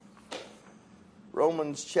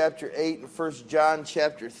Romans chapter 8 and 1 John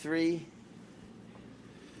chapter 3.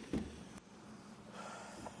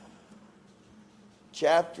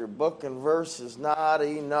 Chapter, book, and verse is not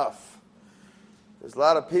enough. There's a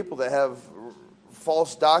lot of people that have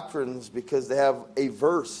false doctrines because they have a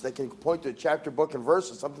verse. They can point to a chapter, book, and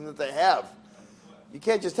verse of something that they have. You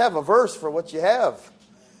can't just have a verse for what you have.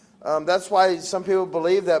 That's why some people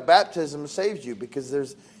believe that baptism saves you,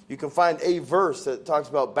 because you can find a verse that talks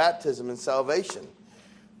about baptism and salvation.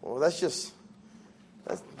 Well, that's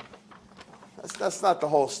not the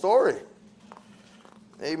whole story.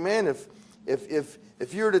 Amen.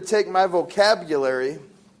 If you were to take my vocabulary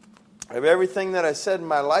of everything that I said in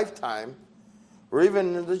my lifetime, or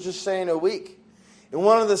even let's just say in a week, and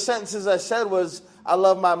one of the sentences I said was, "I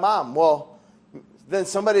love my mom." Well, then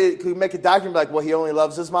somebody could make a document like, "Well, he only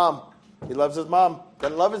loves his mom. He loves his mom.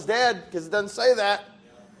 Doesn't love his dad because it doesn't say that."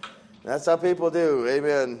 That's how people do.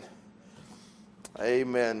 Amen.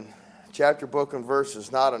 Amen. Chapter, book, and verse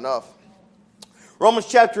is not enough. Romans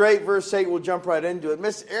chapter 8, verse 8, we'll jump right into it.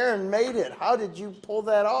 Miss Erin made it. How did you pull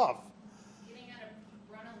that off? Getting out of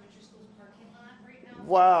Run Elementary School's parking lot right now.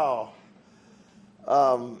 Wow.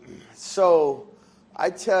 So I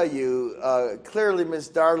tell you, clearly Miss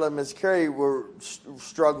Darla, Miss Carrie were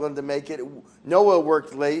struggling to make it. Noah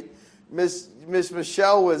worked late. Miss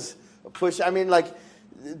Michelle was pushed. I mean, like,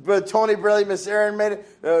 Brother Tony Bradley, Miss Erin made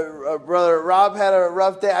it. Brother Rob had a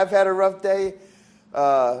rough day. I've had a rough day.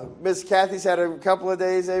 Miss Kathy's had a couple of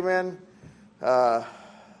days. Amen.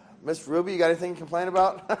 Miss Ruby, you got anything to complain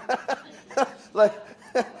about? Like,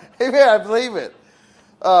 amen. I believe it.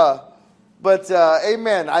 But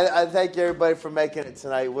amen. I thank everybody for making it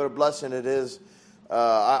tonight. What a blessing it is.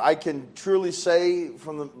 I can truly say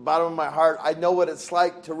from the bottom of my heart, I know what it's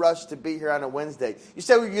like to rush to be here on a Wednesday. You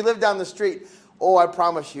say, well, you live down the street. Oh, I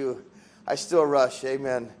promise you, I still rush.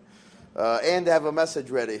 Amen. And to have a message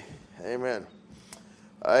ready. Amen.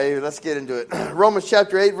 Let's get into it. Romans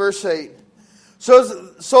chapter 8, verse 8.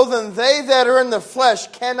 So then they that are in the flesh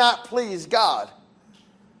cannot please God.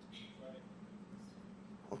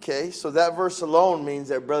 Okay, so that verse alone means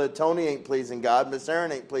that Brother Tony ain't pleasing God, Miss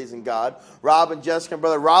Erin ain't pleasing God, Rob and Jessica and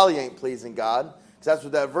Brother Raleigh ain't pleasing God, because that's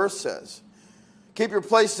what that verse says. Keep your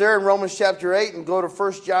place there in Romans chapter 8 and go to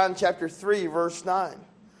 1 John chapter 3, verse 9.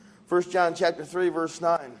 1 John chapter 3, verse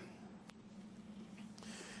 9.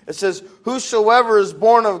 It says, whosoever is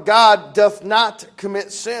born of God doth not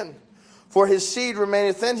commit sin, for his seed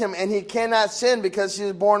remaineth in him, and he cannot sin because he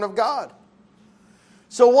is born of God.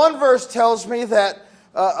 So one verse tells me that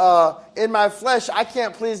in my flesh I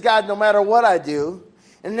can't please God no matter what I do.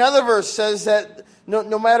 And another verse says that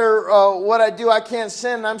no matter what I do, I can't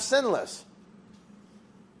sin, and I'm sinless.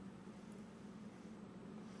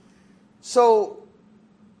 So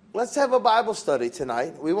let's have a Bible study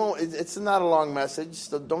tonight. We won't. It's not a long message,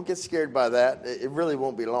 so don't get scared by that. It really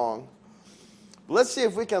won't be long. But let's see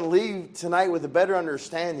if we can leave tonight with a better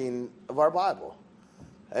understanding of our Bible.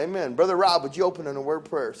 Amen. Brother Rob, would you open in a word of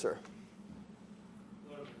prayer, sir?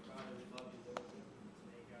 Lord, Father, we love you, Lord,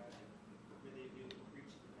 today, God. Really do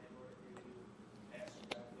preach tonight, Lord. Really do ask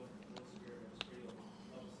you, God, Lord, for the Holy Spirit, I just pray you'll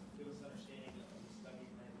help us, give us understanding of the study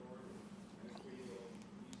tonight, Lord. I just pray you'll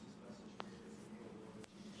use this message for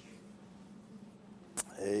your good, Lord.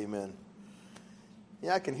 Amen.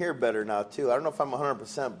 Yeah, I can hear better now, too. I don't know if I'm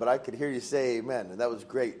 100%, but I could hear you say amen, and that was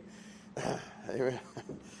great. Amen.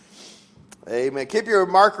 Amen. Keep your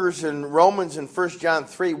markers in Romans and 1 John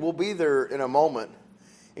 3. We'll be there in a moment.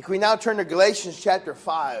 And can we now turn to Galatians chapter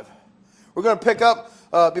 5? We're going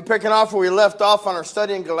to be picking off where we left off on our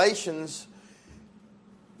study in Galatians.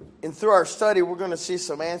 And through our study, we're going to see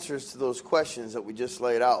some answers to those questions that we just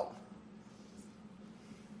laid out.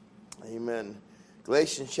 Amen.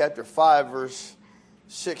 Galatians chapter 5, verse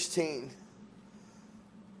 16. It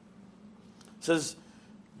says,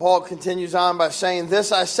 Paul continues on by saying,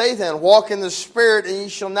 this I say then, walk in the Spirit, and ye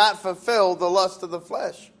shall not fulfill the lust of the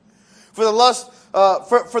flesh. For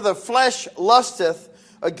the flesh lusteth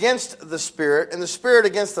against the Spirit, and the Spirit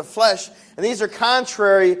against the flesh, and these are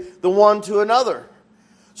contrary the one to another,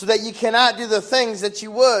 so that ye cannot do the things that ye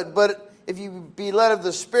would. But if you be led of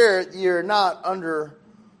the Spirit, ye are not under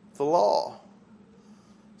the law.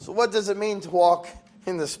 So what does it mean to walk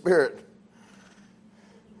in the Spirit?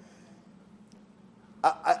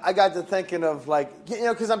 I got to thinking of, like,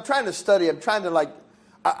 because I'm trying to study. I'm trying to,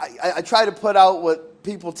 I try to put out what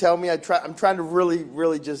people tell me. I'm trying to really,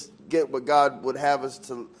 really just get what God would have us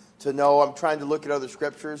to know. I'm trying to look at other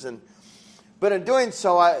scriptures. But in doing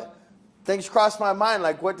so, things cross my mind,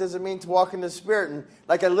 like, what does it mean to walk in the Spirit? And,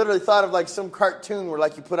 like, I literally thought of, like, some cartoon where,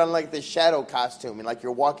 like, you put on, like, this shadow costume and, like,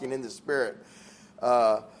 you're walking in the Spirit.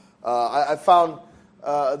 I found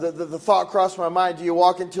the thought crossed my mind, do you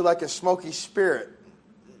walk into like a smoky spirit?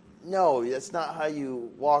 No, that's not how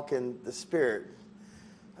you walk in the Spirit.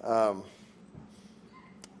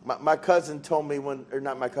 My cousin told me or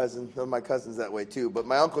not my cousin, no, my cousin's that way too, but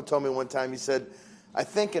my uncle told me one time, he said, I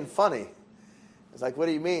think in funny. I was like, what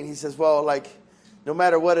do you mean? He says, well, like, no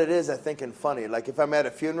matter what it is, I think in funny. Like if I'm at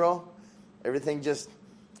a funeral, everything just,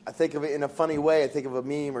 I think of it in a funny way. I think of a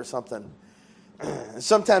meme or something.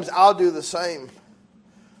 Sometimes I'll do the same.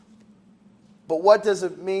 But what does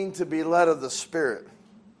it mean to be led of the Spirit?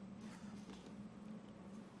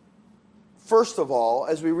 First of all,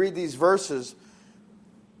 as we read these verses,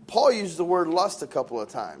 Paul used the word lust a couple of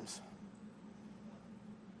times.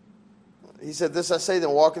 He said, this I say, then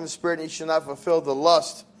walk in the Spirit, and ye shall not fulfill the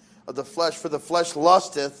lust of the flesh. For the flesh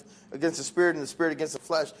lusteth against the Spirit, and the Spirit against the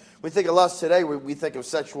flesh. When we think of lust today, we think of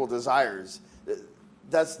sexual desires.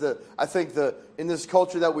 I think in this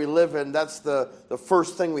culture that we live in, that's the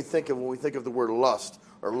first thing we think of when we think of the word lust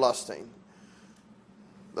or lusting.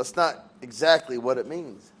 That's not exactly what it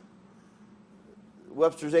means.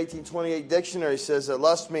 Webster's 1828 dictionary says that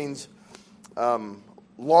lust means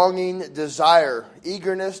longing, desire,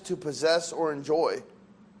 eagerness to possess or enjoy.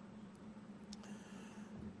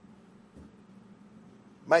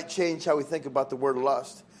 Might change how we think about the word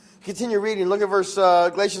lust. Continue reading. Look at verse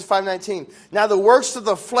Galatians 5:19. Now the works of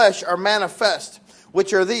the flesh are manifest,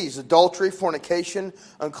 which are these: adultery, fornication,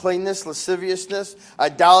 uncleanness, lasciviousness,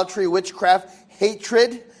 idolatry, witchcraft,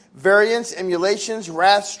 hatred, variance, emulations,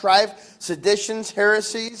 wrath, strife, seditions,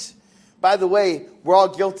 heresies. By the way, we're all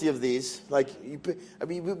guilty of these. We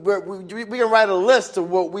can write a list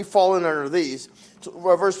of what we fall in under these.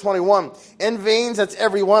 Verse 21. Envyings, that's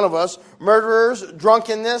every one of us. Murderers,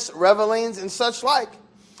 drunkenness, revelings, and such like.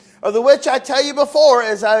 Of the which I tell you before,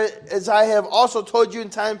 as I have also told you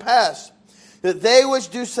in time past, that they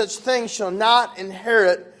which do such things shall not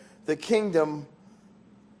inherit the kingdom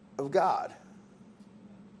of God.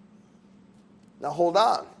 Now hold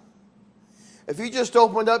on. If you just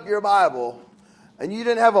opened up your Bible and you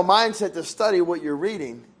didn't have a mindset to study what you're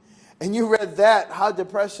reading, and you read that, how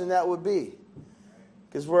depressing that would be.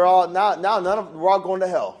 Because we're all we're all going to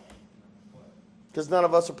hell. Because none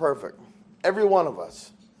of us are perfect. Every one of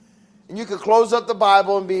us. And you could close up the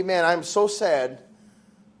Bible and be, man, I'm so sad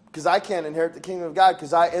because I can't inherit the kingdom of God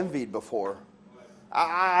because I envied before.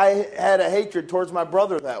 I had a hatred towards my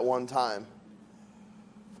brother that one time.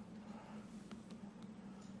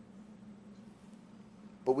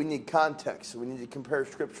 But we need context. We need to compare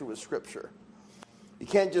Scripture with Scripture. You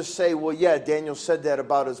can't just say, well, yeah, Daniel said that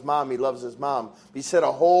about his mom. He loves his mom. But he said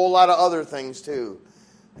a whole lot of other things too.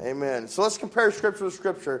 Amen. So let's compare Scripture with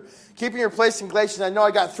Scripture. Keeping your place in Galatians, I know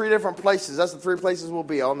I got 3 different places. That's the 3 places we'll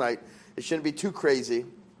be all night. It shouldn't be too crazy.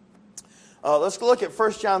 Let's go look at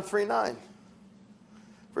 1 John 3:9.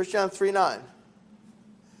 1 John 3:9.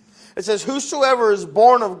 It says, whosoever is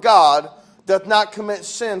born of God doth not commit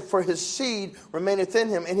sin, for his seed remaineth in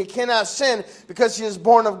him. And he cannot sin because he is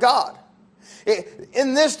born of God.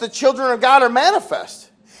 In this, the children of God are manifest,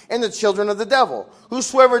 and the children of the devil.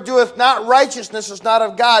 Whosoever doeth not righteousness is not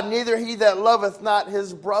of God, neither he that loveth not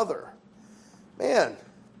his brother. Man,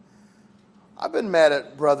 I've been mad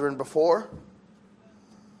at brethren before.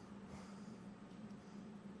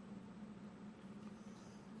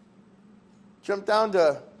 Jump down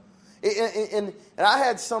to, and I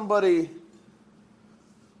had somebody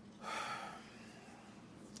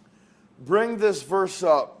bring this verse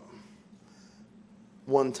up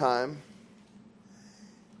one time,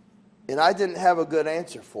 and I didn't have a good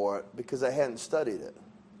answer for it because I hadn't studied it.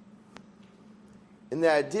 And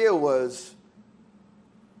the idea was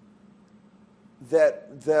that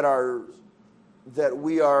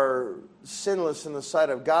we are sinless in the sight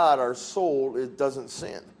of God. Our soul, it doesn't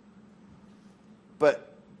sin.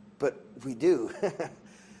 But we do.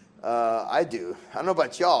 I do. I don't know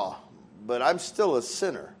about y'all, but I'm still a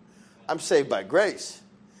sinner. I'm saved by grace.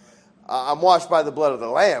 I'm washed by the blood of the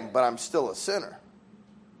Lamb, but I'm still a sinner.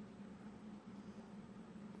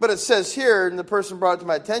 But it says here, and the person brought it to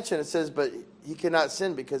my attention, it says, but he cannot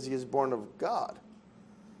sin because he is born of God.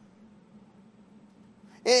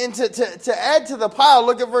 And to add to the pile,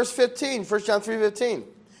 look at verse 15, 1 John 3:15.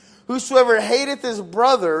 Whosoever hateth his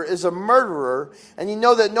brother is a murderer, and ye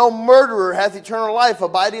know that no murderer hath eternal life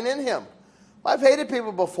abiding in him. Well, I've hated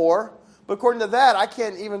people before, but according to that, I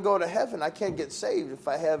can't even go to heaven. I can't get saved if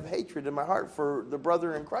I have hatred in my heart for the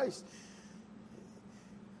brother in Christ.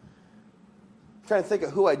 I'm trying to think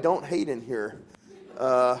of who I don't hate in here.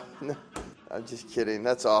 No, I'm just kidding.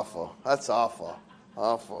 That's awful. That's awful.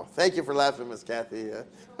 Awful. Thank you for laughing, Miss Kathy.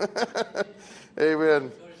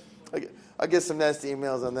 Amen. I'll get some nasty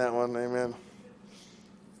emails on that one. Amen.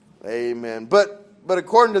 Amen. But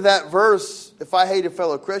according to that verse, if I hate a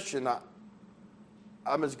fellow Christian,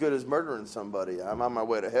 I'm as good as murdering somebody. I'm on my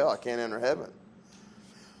way to hell. I can't enter heaven.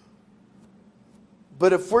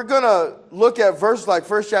 But if we're going to look at verses like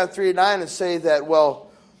 1 John 3:9 and say that,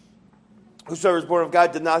 well, whosoever is born of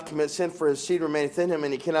God did not commit sin, for his seed remaineth in him,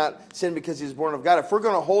 and he cannot sin because he is born of God. If we're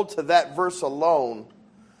going to hold to that verse alone,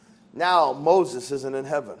 now Moses isn't in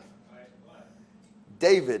heaven.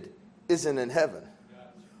 David isn't in heaven.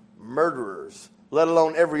 Murderers, let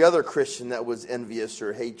alone every other Christian that was envious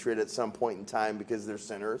or hatred at some point in time because they're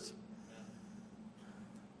sinners.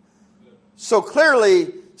 So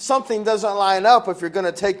clearly, something doesn't line up if you're going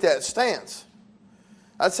to take that stance.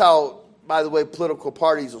 That's how, by the way, political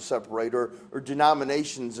parties will separate, or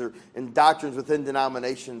denominations, and doctrines within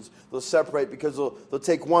denominations, they'll separate because they'll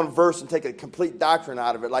take one verse and take a complete doctrine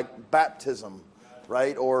out of it, like baptism,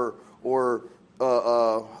 right? Or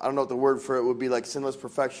I don't know what the word for it would be, like sinless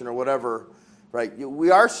perfection or whatever, right? We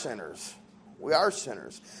are sinners. We are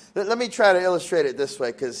sinners. Let me try to illustrate it this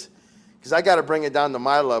way, because I got to bring it down to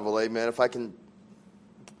my level, amen, if I can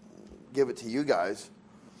give it to you guys.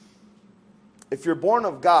 If you're born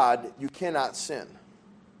of God, you cannot sin.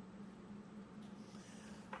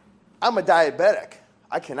 I'm a diabetic.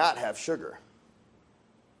 I cannot have sugar.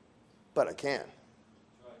 But I can.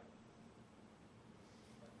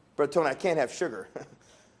 Brother Tony, I can't have sugar.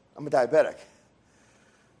 I'm a diabetic.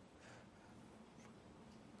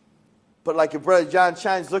 But like if Brother John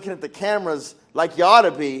Shine's looking at the cameras like you ought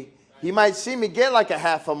to be, he might see me get like a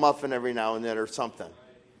half a muffin every now and then or something.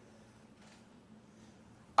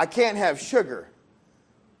 I can't have sugar,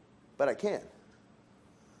 but I can.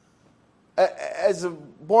 As a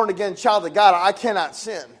born-again child of God, I cannot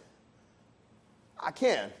sin. I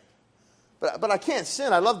can. But I can't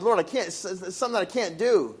sin. I love the Lord. I can't. It's something that I can't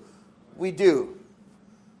do. We do.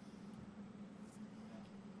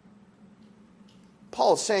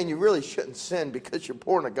 Paul's saying you really shouldn't sin because you're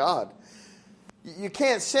born of God. You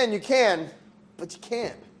can't sin. You can, but you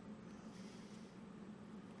can't.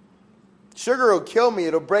 Sugar will kill me.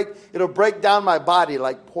 It'll break down my body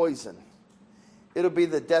like poison. It'll be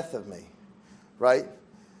the death of me, right?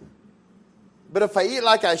 But if I eat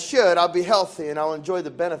like I should, I'll be healthy and I'll enjoy the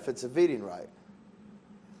benefits of eating right.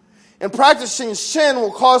 And practicing sin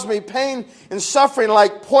will cause me pain and suffering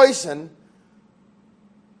like poison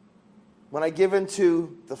when I give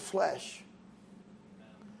into the flesh.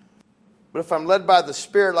 But if I'm led by the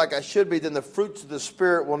Spirit like I should be, then the fruits of the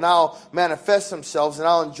Spirit will now manifest themselves and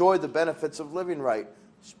I'll enjoy the benefits of living right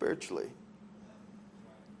spiritually.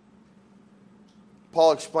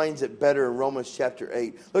 Paul explains it better in Romans chapter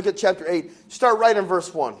 8. Look at chapter 8. Start right in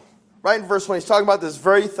verse 1. Right in verse 1. He's talking about this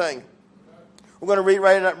very thing. We're going to read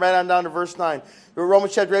right on down to verse 9.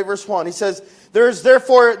 Romans chapter 8, verse 1. He says, there is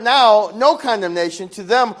therefore now no condemnation to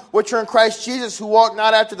them which are in Christ Jesus, who walk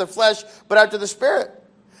not after the flesh, but after the Spirit.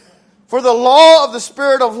 For the law of the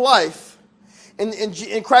Spirit of life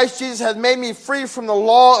in Christ Jesus has made me free from the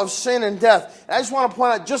law of sin and death. And I just want to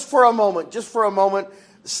point out just for a moment,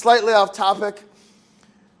 slightly off topic.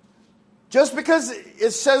 Just because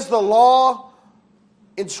it says the law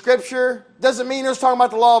in Scripture doesn't mean it's talking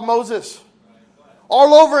about the law of Moses.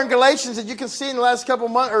 All over in Galatians, and you can see in the last couple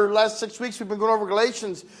months or last 6 weeks we've been going over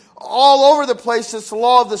Galatians, all over the place it's the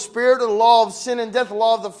law of the Spirit, the law of sin and death, the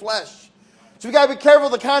law of the flesh. So we got to be careful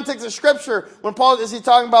of the context of Scripture. When Paul, is he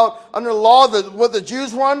talking about under the law what the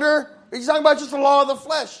Jews were under? Or he's talking about just the law of the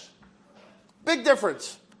flesh. Big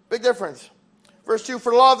difference. Big difference. Verse 2,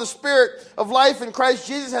 for the law of the Spirit of life in Christ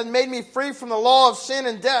Jesus has made me free from the law of sin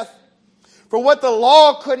and death. For what the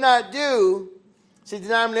law could not do, see,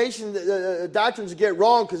 denomination doctrines get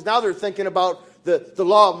wrong because now they're thinking about the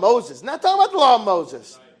law of Moses. Not talking about the law of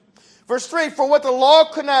Moses. Verse 3, for what the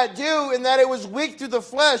law could not do, in that it was weak through the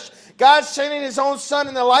flesh, God sending his own Son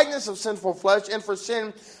in the likeness of sinful flesh, and for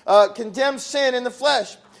sin, condemned sin in the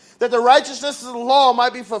flesh, that the righteousness of the law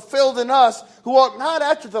might be fulfilled in us, who walk not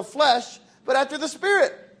after the flesh, but after the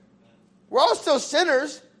Spirit. We're all still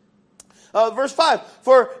sinners. Verse 5,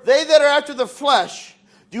 for they that are after the flesh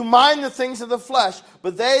do mind the things of the flesh,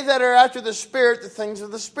 but they that are after the Spirit, the things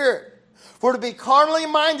of the Spirit. For to be carnally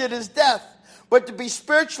minded is death, but to be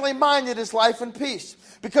spiritually minded is life and peace.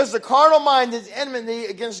 Because the carnal mind is enmity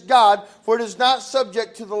against God, for it is not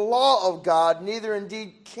subject to the law of God, neither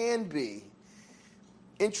indeed can be.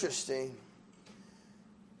 Interesting.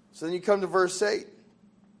 So then you come to verse 8.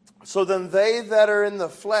 So then they that are in the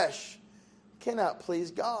flesh cannot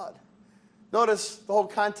please God. Notice the whole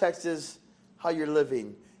context is how you're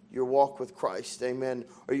living your walk with Christ. Amen.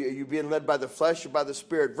 Are you being led by the flesh or by the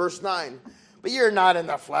Spirit? Verse 9. But you're not in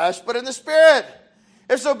the flesh, but in the Spirit.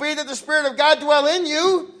 If so be that the Spirit of God dwell in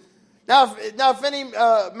you, Now, if any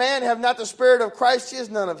man have not the Spirit of Christ, he is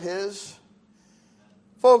none of his.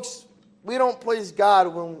 Folks, we don't please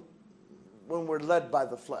God when we're led by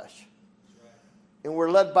the flesh. And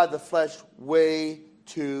we're led by the flesh way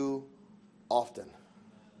too often.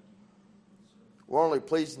 We're only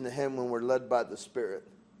pleasing to Him when we're led by the Spirit.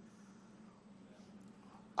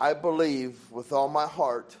 I believe with all my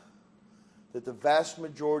heart that the vast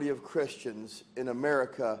majority of Christians in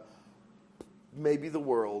America, maybe the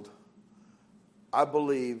world, I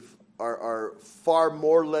believe are far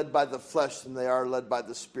more led by the flesh than they are led by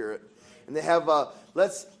the Spirit. And they have a,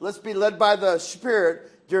 let's be led by the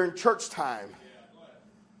Spirit during church time.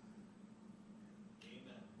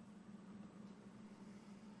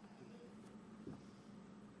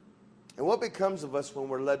 And what becomes of us when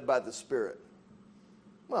we're led by the Spirit?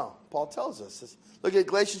 Well, Paul tells us this. Look at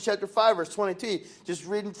Galatians chapter 5, verse 22. Just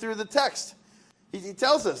reading through the text. He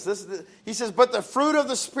tells us this. He says, but the fruit of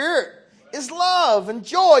the Spirit is love and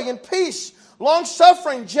joy and peace,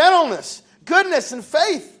 long-suffering, gentleness, goodness and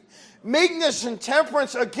faith, meekness and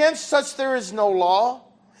temperance. Against such there is no law.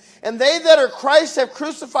 And they that are Christ have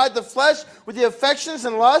crucified the flesh with the affections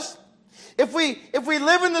and lusts. If we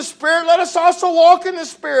live in the Spirit, let us also walk in the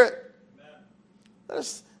Spirit. Let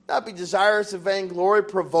us not be desirous of vainglory,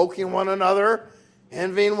 provoking one another,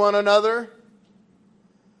 envying one another.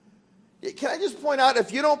 Can I just point out,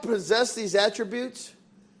 if you don't possess these attributes,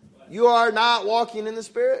 you are not walking in the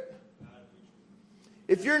Spirit.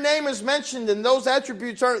 If your name is mentioned and those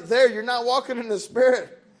attributes aren't there, you're not walking in the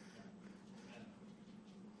Spirit.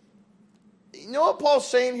 You know what Paul's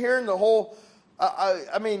saying here in the whole,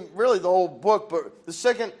 really the whole book, but the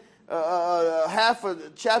second half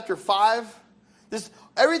of chapter 5,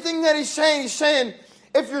 everything that he's saying,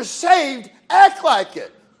 if you're saved, act like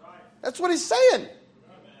it. That's what he's saying.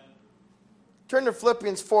 Turn to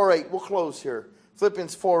Philippians 4:8. We'll close here.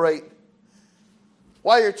 Philippians 4:8.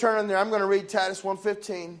 While you're turning there, I'm going to read Titus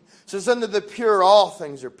 1:15. It says, unto the pure all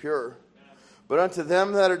things are pure. But unto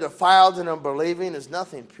them that are defiled and unbelieving is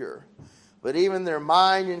nothing pure. But even their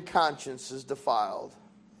mind and conscience is defiled.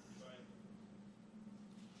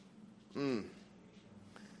 You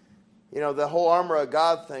know, the whole armor of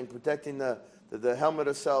God thing, protecting the helmet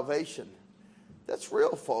of salvation. That's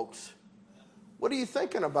real, folks. What are you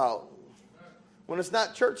thinking about when it's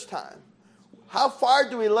not church time? How far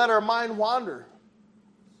do we let our mind wander?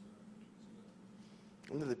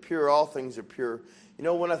 Into the pure, all things are pure. You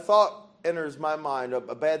know, when a thought enters my mind,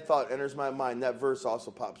 a bad thought enters my mind, that verse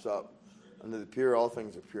also pops up. Under the pure, all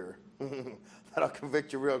things are pure. That'll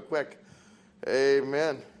convict you real quick.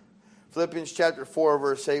 Amen. Philippians chapter 4,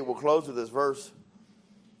 verse 8. We'll close with this verse.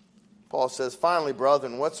 Paul says, finally,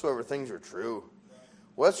 brethren, whatsoever things are true,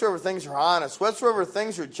 whatsoever things are honest, whatsoever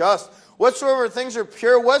things are just, whatsoever things are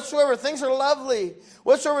pure, whatsoever things are lovely,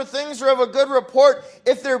 whatsoever things are of a good report,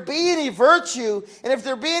 if there be any virtue, and if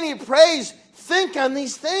there be any praise, think on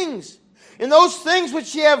these things. And those things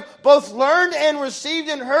which ye have both learned and received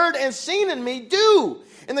and heard and seen in me, do.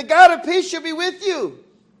 And the God of peace shall be with you.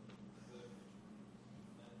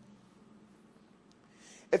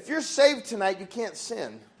 If you're saved tonight, you can't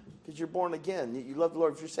sin because you're born again. You love the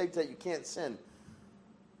Lord. If you're saved tonight, you can't sin.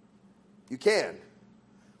 You can,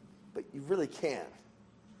 but you really can't.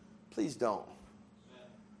 Please don't.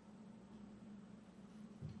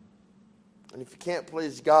 And if you can't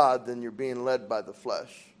please God, then you're being led by the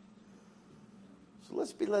flesh. So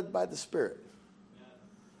let's be led by the Spirit.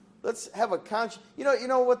 Let's have a conscience. You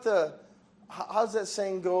know what how's that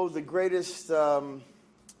saying go? The greatest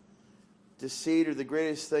deceit or the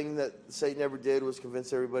greatest thing that Satan ever did was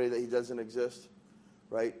convince everybody that he doesn't exist,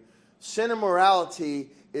 right? Sin and morality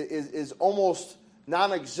is almost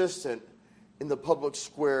non-existent in the public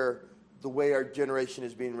square the way our generation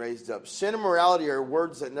is being raised up. Sin and morality are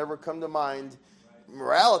words that never come to mind.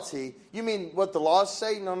 Morality, you mean what the laws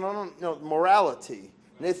say? No, morality.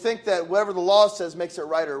 And they think that whatever the law says makes it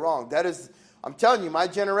right or wrong. That is, I'm telling you, my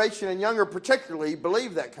generation and younger particularly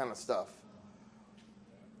believe that kind of stuff.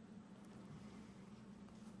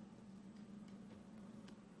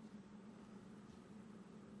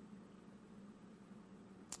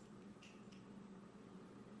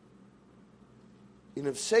 And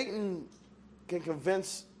if Satan can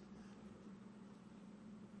convince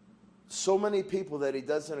so many people that he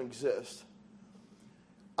doesn't exist,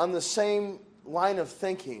 on the same line of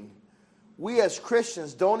thinking, we as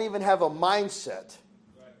Christians don't even have a mindset.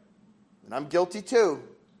 And I'm guilty too.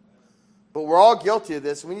 But we're all guilty of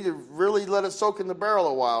this. We need to really let it soak in the barrel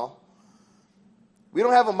a while. We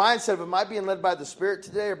don't have a mindset of, am I being led by the Spirit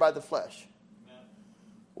today or by the flesh?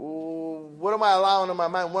 What am I allowing in my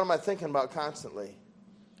mind? What am I thinking about constantly?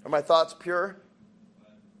 Are my thoughts pure?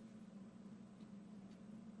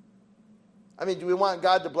 I mean, do we want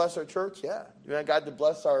God to bless our church? Yeah. Do we want God to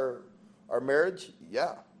bless our marriage?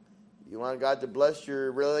 Yeah. You want God to bless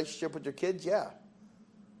your relationship with your kids? Yeah.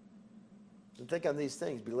 And think on these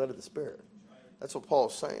things. Be led of the Spirit. That's what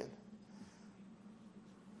Paul's saying.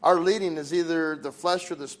 Our leading is either the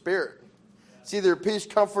flesh or the Spirit. It's either peace,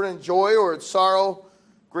 comfort, and joy, or it's sorrow,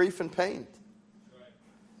 grief, and pain.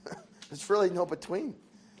 There's really no between.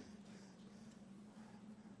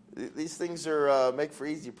 These things are make for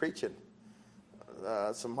easy preaching.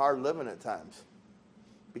 Some hard living at times.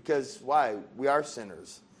 Because why? We are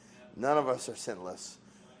sinners. None of us are sinless.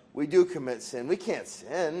 We do commit sin. We can't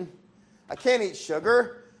sin. I can't eat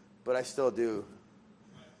sugar, but I still do.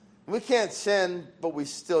 We can't sin, but we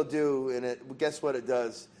still do. And guess what it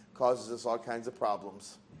does? Causes us all kinds of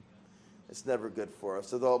problems. It's never good for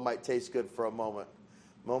us, although it might taste good for a moment.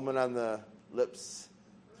 Moment on the lips,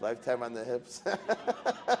 lifetime on the hips.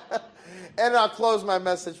 And I'll close my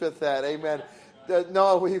message with that. Amen.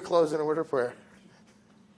 Noah, will you close in a word of prayer?